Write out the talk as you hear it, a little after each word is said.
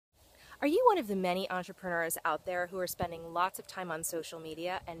Are you one of the many entrepreneurs out there who are spending lots of time on social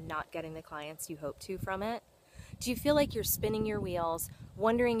media and not getting the clients you hope to from it? Do you feel like you're spinning your wheels,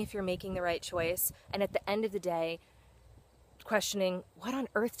 wondering if you're making the right choice, and at the end of the day, questioning, what on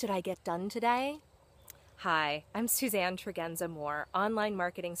earth did I get done today? Hi, I'm Suzanne Tregenza Moore, online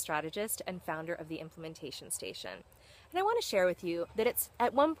marketing strategist and founder of the Implementation Station. And I want to share with you that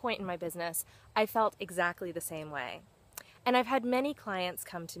at one point in my business, I felt exactly the same way. And I've had many clients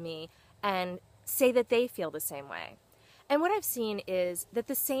come to me and say that they feel the same way. And what I've seen is that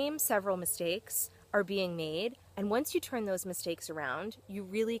the same several mistakes are being made, and once you turn those mistakes around, you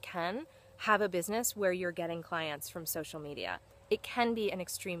really can have a business where you're getting clients from social media. It can be an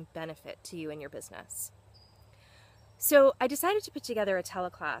extreme benefit to you and your business. So I decided to put together a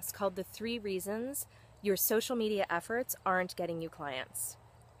teleclass called The 3 Reasons Your Social Media Efforts Aren't Getting You Clients.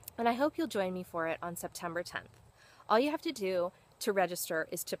 And I hope you'll join me for it on September 10th. All you have to do to register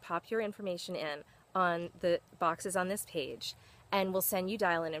is to pop your information in on the boxes on this page, and we'll send you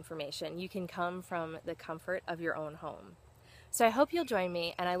dial-in information. You can come from the comfort of your own home. So I hope you'll join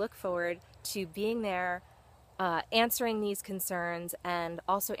me, and I look forward to being there, answering these concerns, and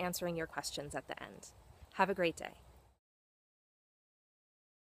also answering your questions at the end. Have a great day.